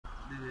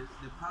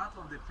the part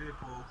of the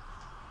people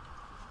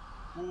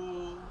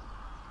who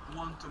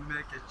want to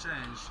make a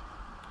change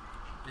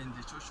in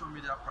the social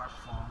media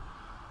platform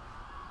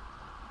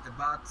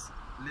about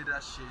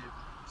leadership,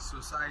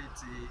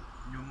 society,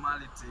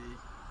 humanity.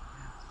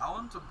 I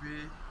want to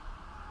be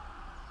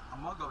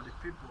among of the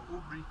people who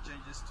bring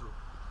changes to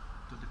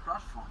the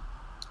platform.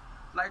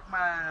 Like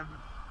my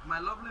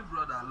lovely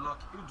brother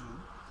Luck Udu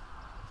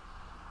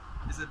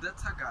is a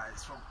Delta guy.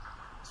 He's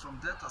from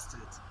Delta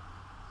State,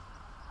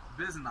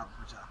 based in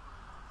Abuja.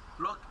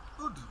 Luck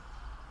Udu,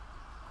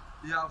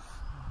 he have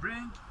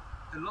bring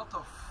a lot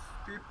of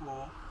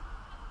people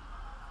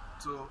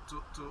to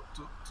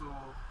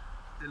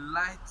a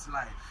light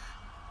life.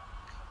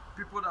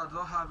 People that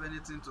don't have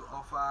anything to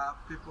offer,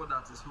 people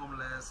that is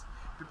homeless,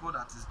 people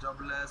that is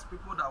jobless,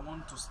 people that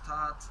want to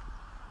start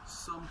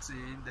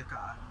something, they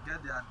can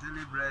get their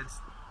daily bread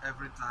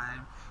every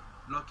time.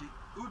 Lucky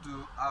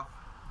Udu have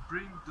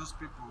bring those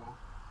people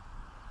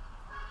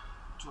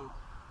to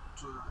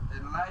a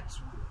light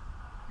way.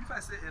 If I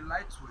say a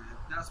light way,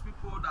 there's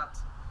people that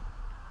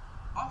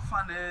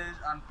orphanage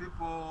and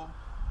people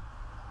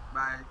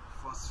by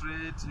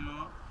frustrate,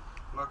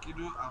 Lucky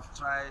Udu have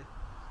tried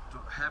to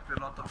help a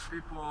lot of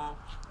people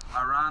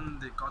around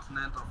the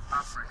continent of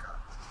Africa,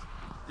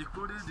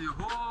 including the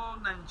whole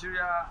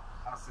Nigeria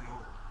as a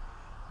whole.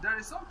 There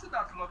is something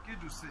that Lucky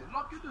Udu say.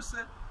 Lucky Udu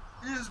said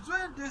he is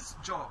doing this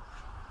job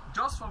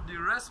just from the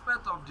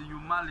respect of the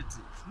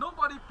humanity.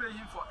 Nobody pay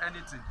him for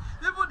anything.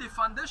 Even the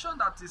foundation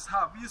that he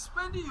have, he's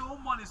spending his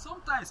own money.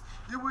 Sometimes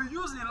he will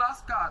use the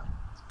last card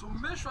to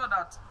make sure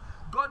that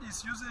God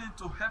is using it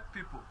to help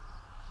people.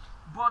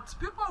 But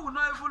people will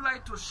not even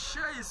like to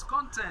share his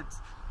content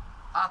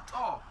at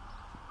all.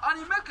 And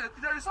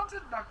there is something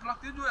that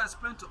Lucky Udu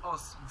explained to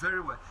us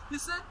very well. He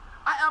said,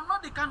 I am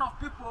not the kind of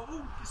people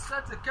who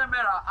set a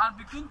camera and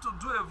begin to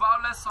do a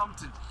violent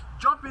something,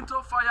 jump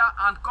into fire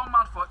and come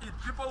out for it.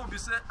 People will be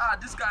saying,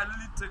 this guy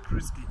really take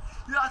risky.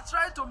 He has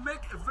tried to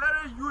make a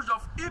very huge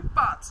of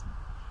impact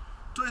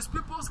to his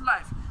people's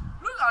life.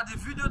 Look at the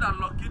video that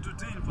Lucky Udu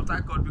did in Port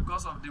Harcourt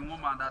because of the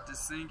woman that is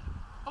saying,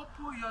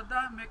 open your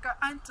door, make her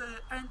enter,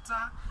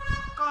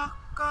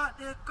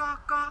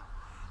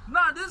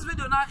 Now this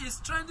video now is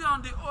trending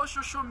on the whole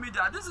social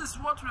media. This is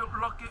what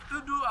Lucky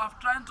Udu are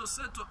trying to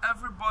say to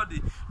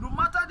everybody. No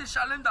matter the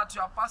challenge that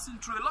you are passing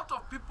through, a lot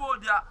of people,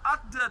 they are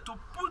out there to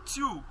put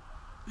you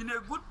in a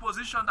good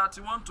position that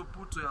you want to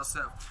put to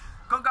yourself.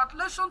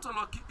 Congratulations to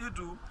Lucky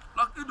Udu.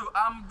 Lucky Udu,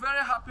 I'm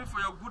very happy for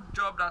your good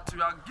job that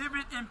you are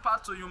giving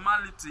impact to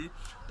humanity,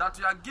 that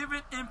you are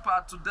giving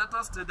impact to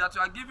Delta State, that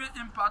you are giving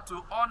impact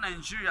to all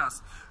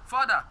Nigerians.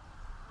 Father,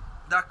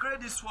 that create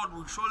this world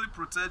will surely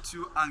protect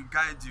you and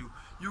guide you.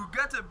 You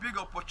get a big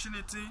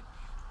opportunity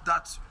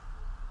that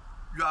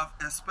you are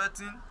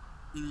expecting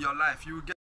in your life. You will get